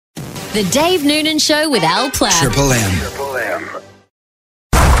The Dave Noonan Show with Al Platt. Triple M.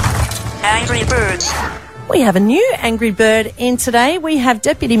 Angry Birds. We have a new Angry Bird in today. We have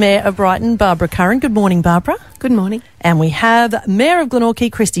Deputy Mayor of Brighton, Barbara Curran. Good morning, Barbara. Good morning. And we have Mayor of Glenorchy,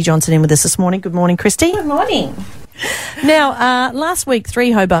 Christy Johnson, in with us this morning. Good morning, Christy. Good morning. Now, last week,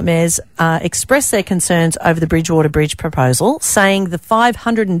 3 Hobart mayors expressed their concerns over the Bridgewater Bridge proposal, saying the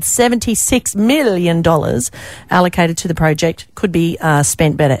 $576 million allocated to the project could be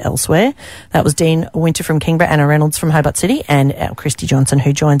spent better elsewhere. That was Dean Winter from Kingborough, Anna Reynolds from Hobart City, and Christy Johnson,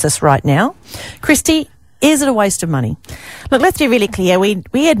 who joins us right now. Christy, is it a waste of money? Look, let's be really clear. We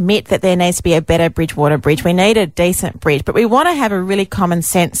admit that there needs to be a better Bridgewater Bridge. We need a decent bridge, but we want to have a really common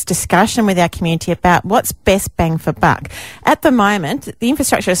sense discussion with our community about what's best bang for buck. At the moment, the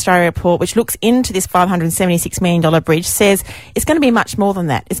Infrastructure Australia report, which looks into this $576 million bridge, says it's going to be much more than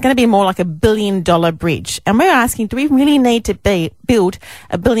that. It's going to be more like $1 billion bridge. And we're asking, do we really need to build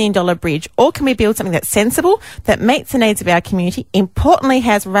 $1 billion bridge, or can we build something that's sensible, that meets the needs of our community, importantly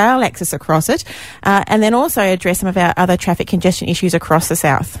has rail access across it, and then also address some of our other traffic congestion issues across the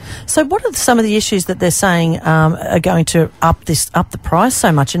south? So what are some of the issues that they're saying are going to up the price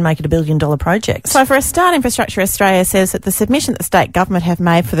so much and make it $1 billion project? So for a start, Infrastructure Australia says that the submission that the state government have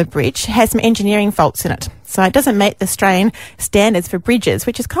made for the bridge has some engineering faults in it. So it doesn't meet the Australian standards for bridges,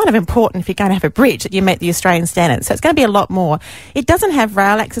 which is kind of important if you're going to have a bridge, that you meet the Australian standards. So it's going to be a lot more. It doesn't have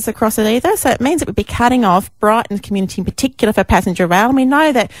rail access across it either, so it means it would be cutting off Brighton's community in particular for passenger rail. And we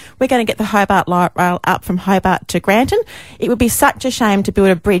know that we're going to get the Hobart Light Rail up from Hobart to Granton. It would be such a shame to build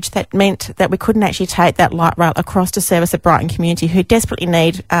a bridge that meant that we couldn't actually take that light rail across to service the Brighton community, who desperately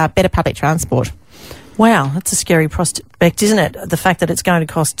need better public transport. Wow, that's a scary prospect, isn't it? The fact that it's going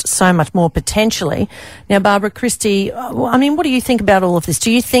to cost so much more potentially. Now, Barbara, Christy, I mean, what do you think about all of this?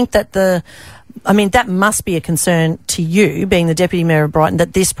 Do you think that that must be a concern to you, being the Deputy Mayor of Brighton,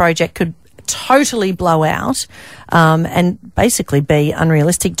 that this project could totally blow out and basically be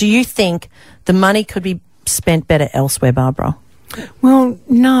unrealistic? Do you think the money could be spent better elsewhere, Barbara? Well,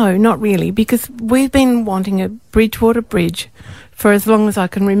 no, not really, because we've been wanting a Bridgewater Bridge for as long as I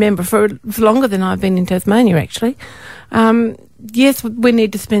can remember, for longer than I've been in Tasmania, actually. Yes, we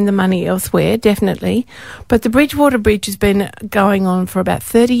need to spend the money elsewhere, definitely, but the Bridgewater Bridge has been going on for about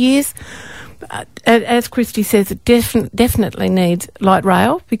 30 years. As Christy says, it definitely needs light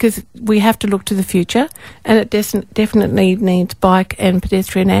rail, because we have to look to the future, and it definitely needs bike and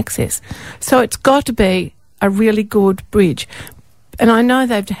pedestrian access. So it's got to be a really good bridge. And I know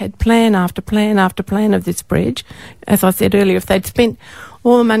they've had plan after plan after plan of this bridge. As I said earlier, if they'd spent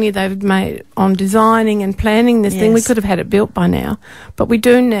all the money they've made on designing and planning this thing, we could have had it built by now. But we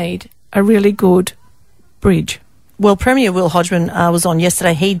do need a really good bridge. Well, Premier Will Hodgman was on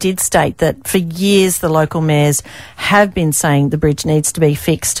yesterday. He did state that for years the local mayors have been saying the bridge needs to be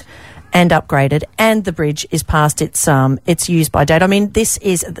fixed and upgraded, and the bridge is past its use by date. I mean, this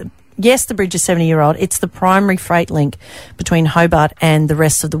is... Yes, the bridge is 70-year-old. It's the primary freight link between Hobart and the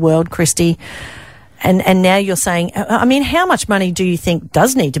rest of the world, Christy. And now you're saying, I mean, how much money do you think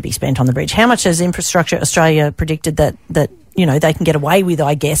does need to be spent on the bridge? How much has Infrastructure Australia predicted that you know, they can get away with,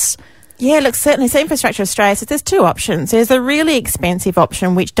 I guess? Yeah, look, certainly. So Infrastructure Australia says there's 2 options. There's the really expensive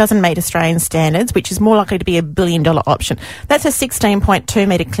option, which doesn't meet Australian standards, which is more likely to be $1 billion option. That's a 16.2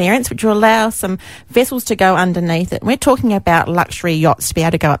 metre clearance, which will allow some vessels to go underneath it. We're talking about luxury yachts to be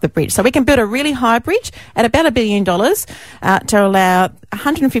able to go up the bridge. So we can build a really high bridge at about $1 billion to allow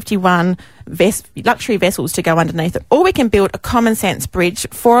 151 luxury vessels to go underneath it, or we can build a common sense bridge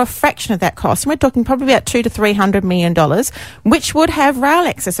for a fraction of that cost. And we're talking probably about $200 to $300 million, which would have rail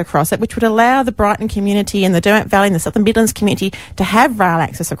access across it, which would allow the Brighton community and the Derwent Valley and the Southern Midlands community to have rail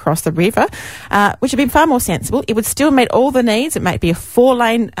access across the river, which would be far more sensible. It would still meet all the needs. It might be a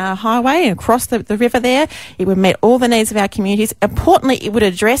 4-lane highway and across the river there. It would meet all the needs of our communities. Importantly, it would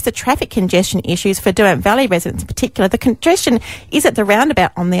address the traffic congestion issues for Derwent Valley residents in particular. The congestion is at the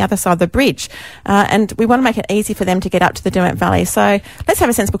roundabout on the other side of the bridge. And we want to make it easy for them to get up to the Derwent Valley. So let's have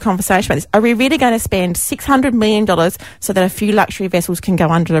a sensible conversation about this. Are we really going to spend $600 million so that a few luxury vessels can go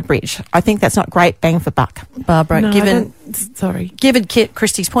under the bridge? I think that's not great bang for buck. Barbara, No, given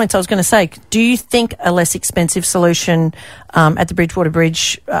Christy's points, I was going to say, do you think a less expensive solution at the Bridgewater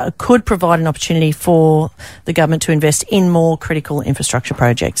Bridge could provide an opportunity for the government to invest in more critical infrastructure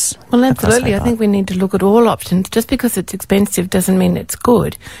projects? Well, absolutely. I think we need to look at all options. Just because it's expensive doesn't mean it's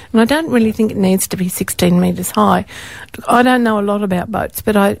good. And I don't really think it needs to be 16 metres high. I don't know a lot about boats,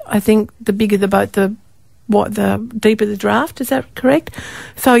 but I think the bigger the boat, the deeper the draft. Is that correct?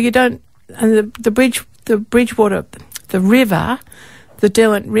 So you don't... And the Bridgewater, the river, the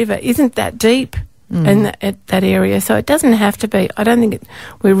Derwent River, isn't that deep. in that area. So it doesn't have to be. I don't think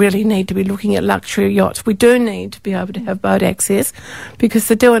we really need to be looking at luxury yachts. We do need to be able to have boat access, because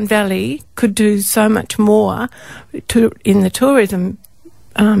the Derwent Valley could do so much more in the tourism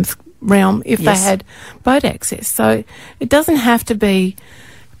realm if they had boat access. So it doesn't have to be,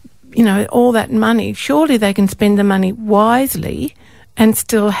 all that money. Surely they can spend the money wisely and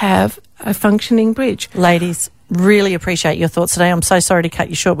still have a functioning bridge. Ladies, really appreciate your thoughts today. I'm so sorry to cut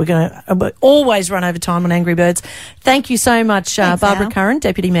you short. We're going to always run over time on Angry Birds. Thank you so much, Barbara Curran,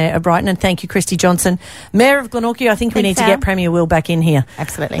 Deputy Mayor of Brighton, and thank you, Christy Johnson, Mayor of Glenorchy. I think we need to get Premier Will back in here.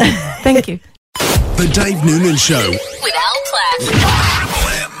 Absolutely. Thank you. The Dave Noonan Show With Al Platt.